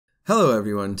Hello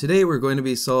everyone, today we're going to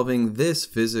be solving this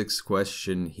physics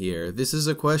question here. This is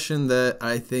a question that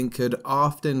I think could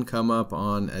often come up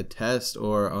on a test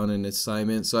or on an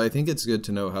assignment, so I think it's good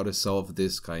to know how to solve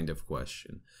this kind of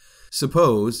question.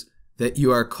 Suppose that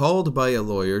you are called by a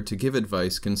lawyer to give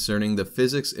advice concerning the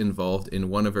physics involved in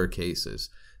one of her cases.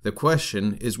 The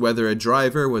question is whether a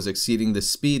driver was exceeding the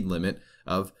speed limit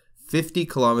of 50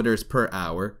 kilometers per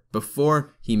hour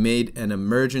before he made an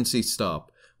emergency stop,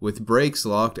 with brakes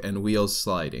locked and wheels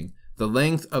sliding. The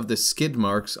length of the skid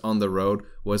marks on the road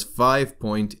was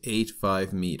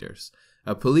 5.85 meters.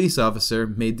 A police officer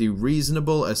made the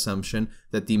reasonable assumption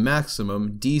that the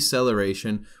maximum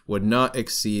deceleration would not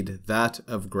exceed that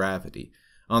of gravity.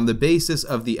 On the basis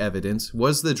of the evidence,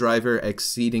 was the driver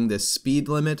exceeding the speed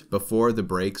limit before the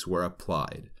brakes were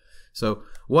applied? So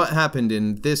what happened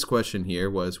in this question here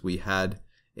was we had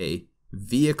a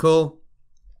vehicle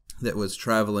that was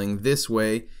traveling this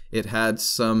way. It had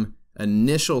some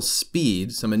initial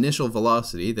speed, some initial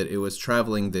velocity that it was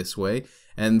traveling this way,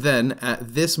 and then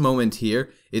at this moment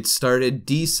here it started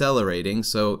decelerating,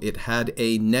 so it had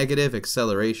a negative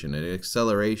acceleration, an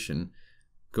acceleration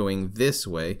going this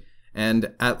way,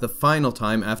 and at the final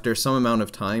time, after some amount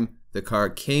of time, the car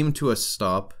came to a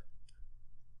stop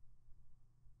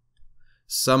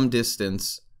some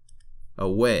distance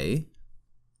away.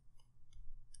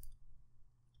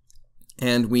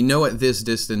 And we know what this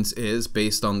distance is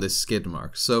based on this skid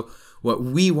mark. So what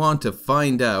we want to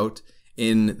find out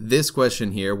in this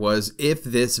question here was if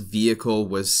this vehicle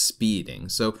was speeding.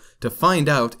 So to find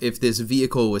out if this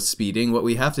vehicle was speeding, what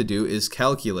we have to do is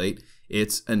calculate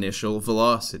its initial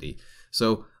velocity.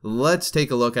 So let's take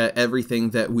a look at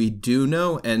everything that we do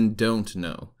know and don't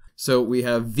know. So we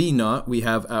have V0, we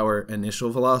have our initial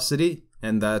velocity,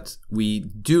 and that we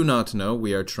do not know.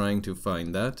 We are trying to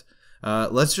find that.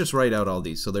 Let's just write out all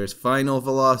these. So there's final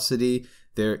velocity,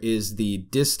 there is the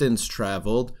distance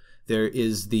traveled, there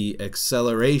is the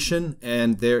acceleration,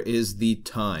 and there is the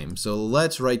time. So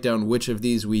let's write down which of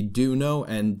these we do know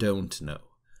and don't know.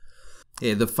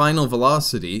 Okay, the final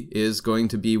velocity is going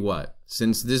to be what?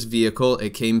 Since this vehicle,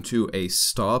 it came to a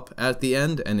stop at the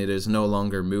end and it is no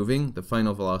longer moving, the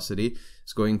final velocity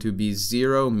is going to be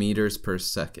 0 meters per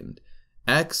second.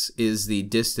 X is the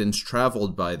distance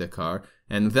traveled by the car,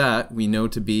 and that we know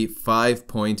to be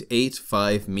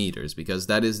 5.85 meters because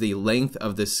that is the length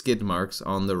of the skid marks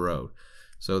on the road.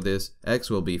 So this X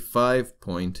will be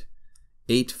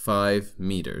 5.85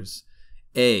 meters.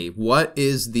 A, what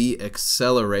is the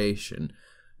acceleration?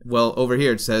 Well, over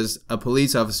here it says a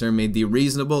police officer made the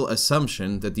reasonable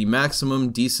assumption that the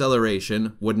maximum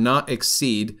deceleration would not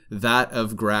exceed that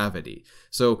of gravity.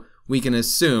 So we can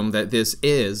assume that this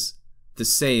is the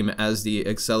same as the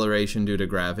acceleration due to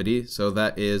gravity, so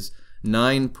that is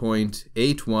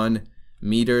 9.81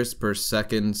 meters per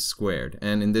second squared.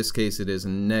 And in this case it is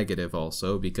negative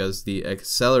also because the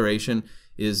acceleration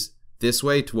is this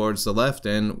way towards the left,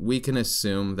 and we can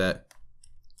assume that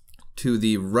to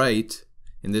the right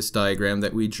in this diagram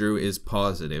that we drew is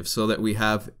positive, so that we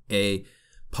have a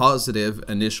positive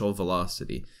initial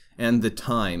velocity. And the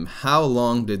time, how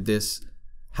long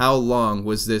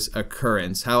was this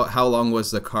occurrence? How long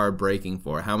was the car braking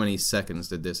for? How many seconds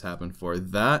did this happen for?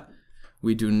 That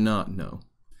we do not know.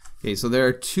 Okay, so there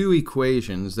are two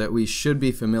equations that we should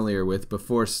be familiar with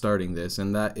before starting this,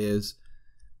 and that is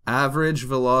average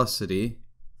velocity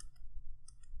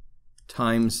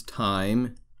times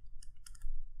time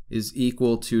is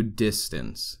equal to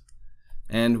distance.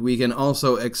 And we can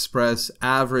also express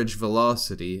average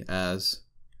velocity as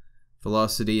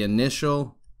velocity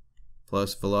initial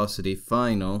plus velocity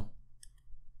final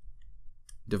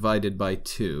divided by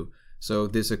 2. So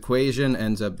this equation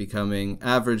ends up becoming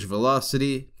average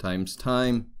velocity times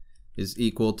time is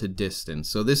equal to distance.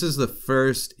 So this is the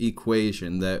first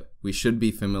equation that we should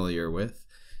be familiar with.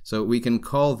 So we can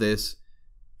call this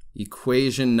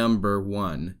equation number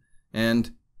 1.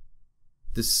 And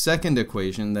the second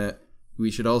equation that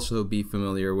we should also be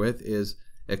familiar with is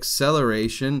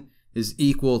acceleration is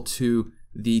equal to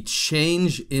the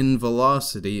change in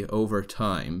velocity over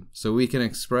time. So we can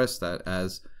express that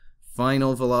as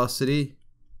final velocity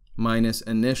minus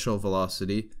initial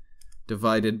velocity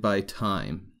divided by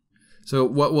time. So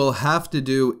what we'll have to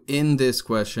do in this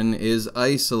question is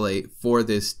isolate for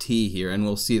this t here, and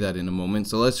we'll see that in a moment.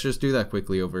 So let's just do that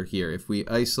quickly over here. If we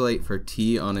isolate for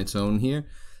t on its own here,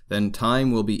 then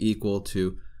time will be equal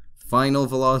to final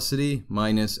velocity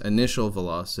minus initial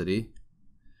velocity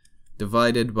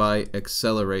divided by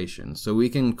acceleration. So we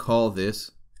can call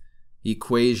this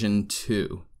equation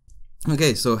 2.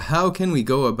 Okay, so how can we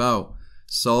go about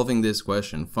solving this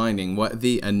question, finding what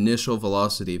the initial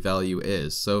velocity value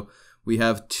is? So we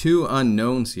have two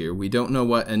unknowns here. We don't know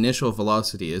what initial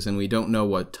velocity is and we don't know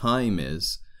what time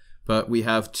is, but we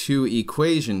have two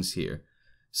equations here.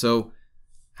 So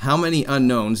how many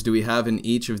unknowns do we have in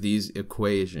each of these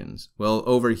equations? Well,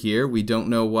 over here, we don't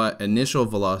know what initial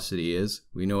velocity is.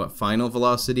 We know what final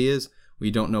velocity is.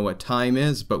 We don't know what time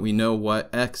is, but we know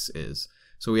what x is.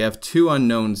 So we have two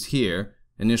unknowns here,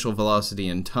 initial velocity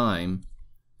and time.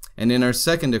 And in our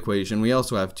second equation, we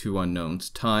also have two unknowns,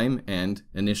 time and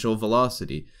initial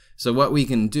velocity. So what we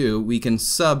can do, we can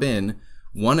sub in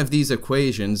one of these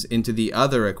equations into the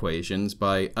other equations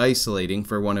by isolating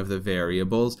for one of the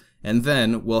variables, and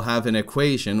then we'll have an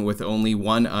equation with only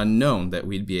one unknown that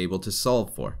we'd be able to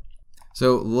solve for.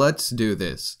 So let's do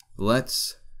this.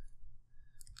 Let's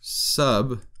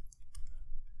sub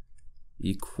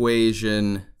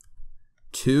equation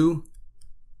 2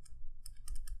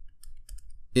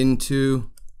 into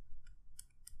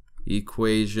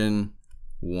equation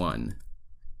 1.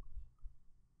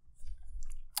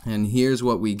 And here's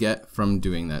what we get from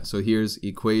doing that. So here's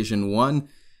equation 1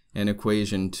 and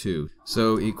equation 2.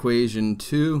 So equation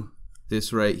 2,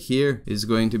 this right here, is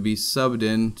going to be subbed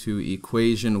in to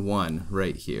equation 1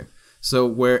 right here. So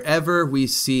wherever we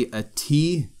see a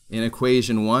t in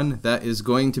equation 1, that is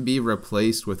going to be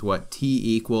replaced with what t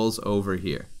equals over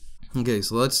here. Okay,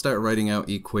 so let's start writing out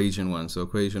equation 1. So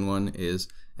equation 1 is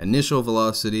initial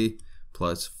velocity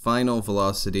plus final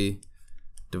velocity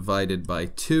divided by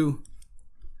 2.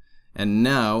 And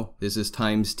now this is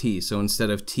times t. So instead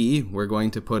of t, we're going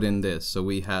to put in this. So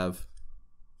we have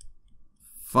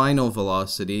final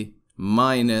velocity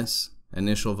minus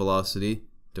initial velocity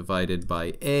divided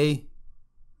by a.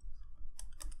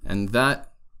 And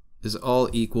that is all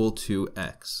equal to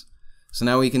x. So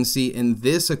now we can see in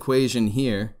this equation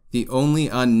here, the only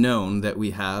unknown that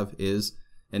we have is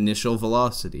initial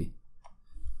velocity.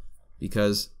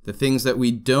 Because the things that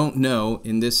we don't know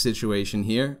in this situation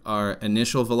here are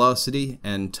initial velocity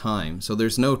and time. So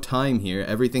there's no time here,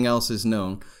 everything else is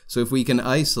known. So if we can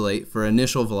isolate for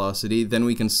initial velocity, then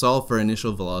we can solve for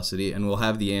initial velocity and we'll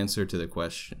have the answer to the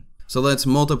question. So let's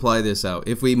multiply this out.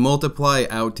 If we multiply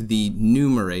out the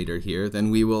numerator here, then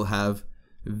we will have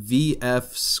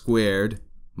vf squared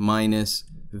minus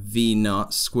v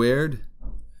naught squared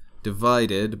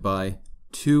divided by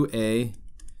 2a,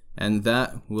 and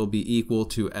that will be equal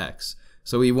to x.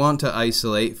 So we want to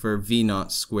isolate for v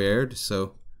naught squared,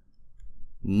 so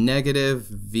negative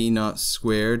v naught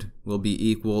squared will be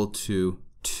equal to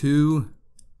 2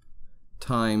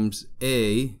 times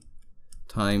a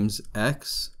times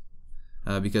x,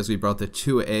 because we brought the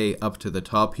 2a up to the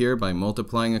top here by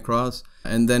multiplying across,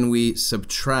 and then we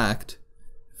subtract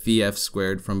vf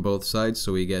squared from both sides,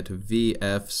 so we get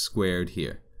vf squared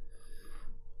here.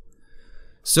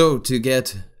 So to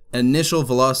get initial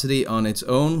velocity on its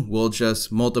own, we'll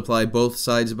just multiply both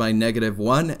sides by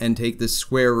 -1 and take the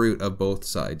square root of both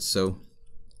sides. So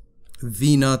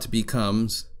v naught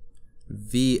becomes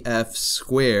vf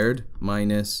squared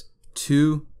minus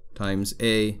 2 times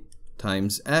a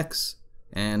times x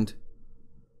and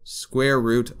square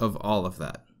root of all of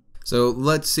that. So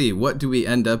let's see, what do we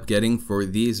end up getting for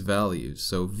these values?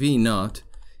 So v naught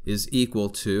is equal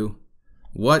to,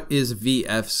 what is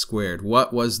vf squared?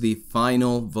 What was the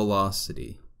final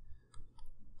velocity?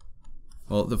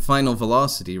 Well, the final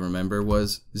velocity, remember,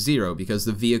 was 0 because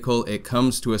the vehicle, it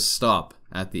comes to a stop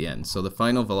at the end. So the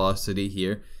final velocity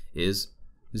here is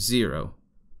 0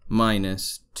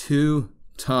 minus 2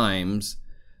 times,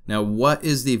 now what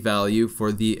is the value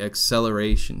for the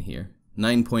acceleration here?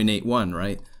 9.81,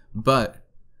 right? But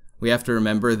we have to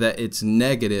remember that it's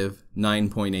negative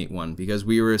 9.81 because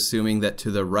we were assuming that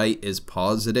to the right is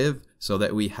positive, so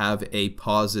that we have a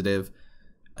positive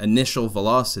initial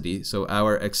velocity. So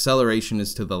our acceleration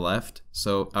is to the left,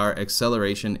 so our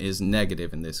acceleration is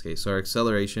negative in this case. So our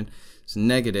acceleration is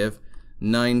negative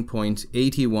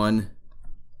 9.81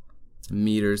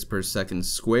 meters per second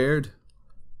squared,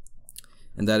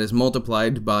 and that is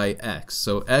multiplied by x.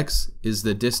 So x is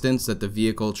the distance that the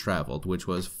vehicle traveled, which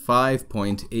was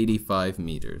 5.85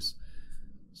 meters.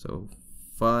 So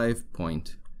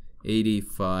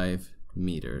 5.85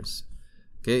 meters.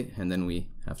 Okay, and then we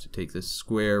have to take the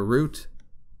square root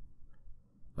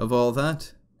of all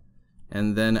that,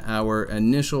 and then our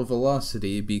initial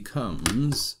velocity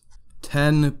becomes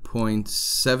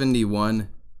 10.71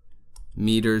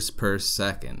 meters per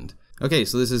second. Okay,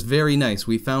 so this is very nice.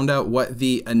 We found out what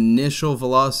the initial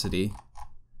velocity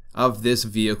of this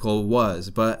vehicle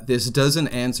was, but this doesn't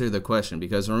answer the question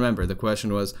because remember, the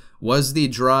question was the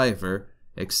driver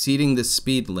exceeding the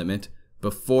speed limit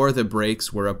before the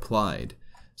brakes were applied?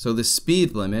 So the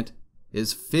speed limit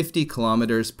is 50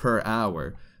 kilometers per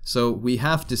hour. So we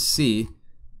have to see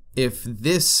if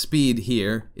this speed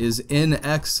here is in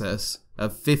excess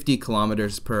of 50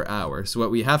 kilometers per hour. So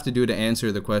what we have to do to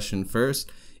answer the question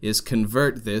first is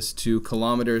convert this to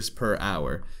kilometers per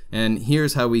hour. And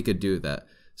here's how we could do that.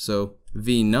 So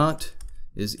V naught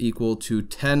is equal to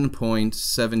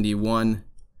 10.71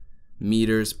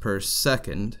 meters per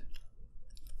second.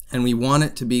 And we want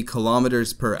it to be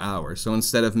kilometers per hour. So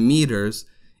instead of meters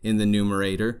in the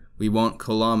numerator, we want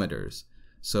kilometers.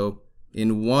 So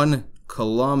in 1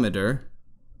 kilometer,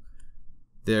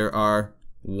 there are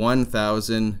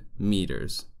 1,000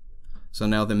 meters. So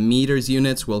now the meters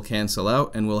units will cancel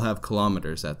out and we'll have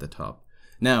kilometers at the top.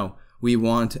 Now, we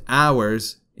want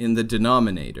hours in the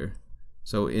denominator.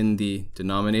 So in the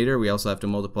denominator, we also have to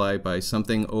multiply by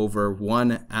something over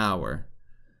 1 hour.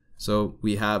 So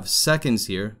we have seconds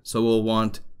here, so we'll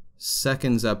want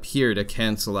seconds up here to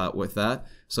cancel out with that,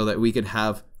 so that we could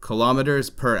have kilometers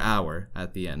per hour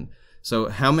at the end. So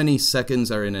how many seconds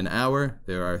are in an hour?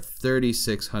 There are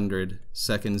 3,600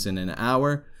 seconds in an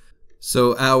hour.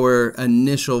 So our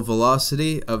initial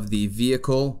velocity of the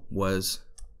vehicle was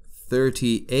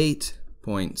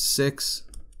 38.6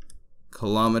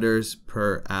 kilometers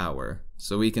per hour.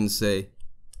 So we can say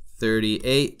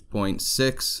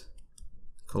 38.6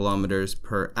 kilometers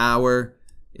per hour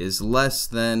is less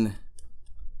than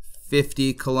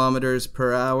 50 kilometers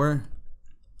per hour.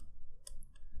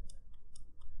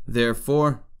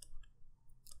 Therefore,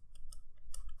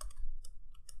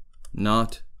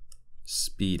 not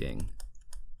speeding.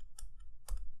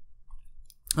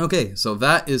 Okay, so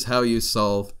that is how you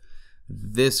solve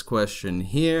this question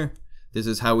here. This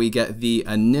is how we get the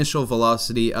initial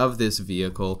velocity of this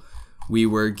vehicle. We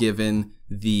were given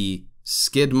the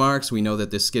skid marks. We know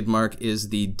that the skid mark is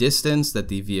the distance that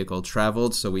the vehicle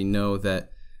traveled, so we know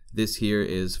that this here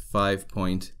is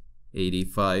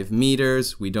 5.85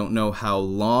 meters. We don't know how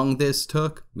long this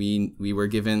took. We were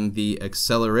given the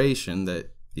acceleration,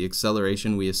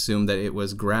 we assume that it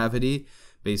was gravity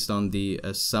based on the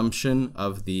assumption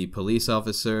of the police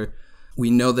officer.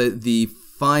 We know that the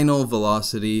final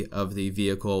velocity of the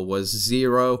vehicle was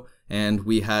 0, and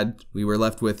we were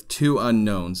left with two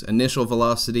unknowns, initial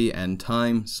velocity and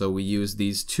time. So we use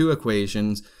these two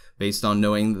equations based on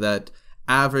knowing that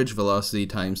average velocity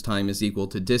times time is equal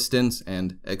to distance,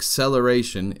 and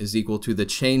acceleration is equal to the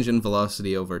change in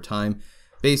velocity over time.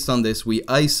 Based on this, we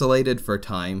isolated for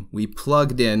time. We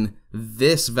plugged in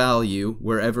this value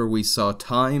wherever we saw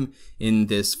time in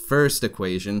this first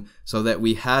equation, so that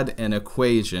we had an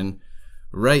equation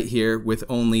right here with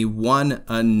only one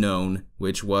unknown,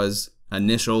 which was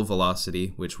initial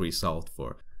velocity, which we solved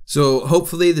for. So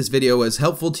hopefully this video was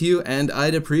helpful to you, and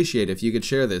I'd appreciate if you could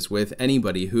share this with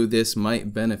anybody who this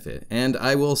might benefit. And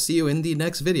I will see you in the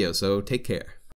next video, so take care.